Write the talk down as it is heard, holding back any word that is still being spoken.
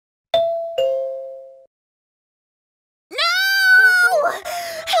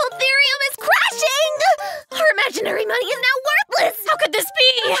ordinary money is now worthless! How could this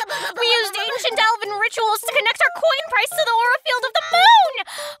be? We used ancient Elven rituals to connect our coin price to the aura field of the moon!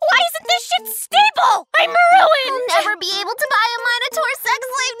 Why isn't this shit stable? I'm ruined! I'll never be able to buy a Minotaur sex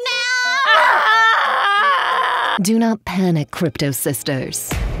slave now! Ah! Do not panic, Crypto Sisters.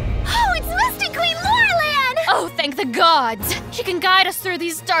 Oh, it's Mystic Queen Lorelann! Oh, thank the gods! She can guide us through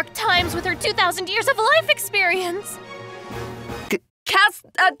these dark times with her 2,000 years of life experience! Cast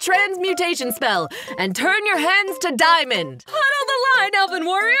a transmutation spell and turn your hands to diamond. Huddle the line, Elven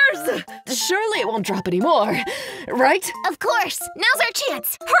warriors! Surely it won't drop anymore, right? Of course! Now's our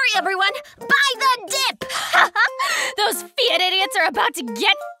chance! Hurry, everyone! Buy the dip! Those fiat idiots are about to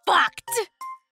get fucked!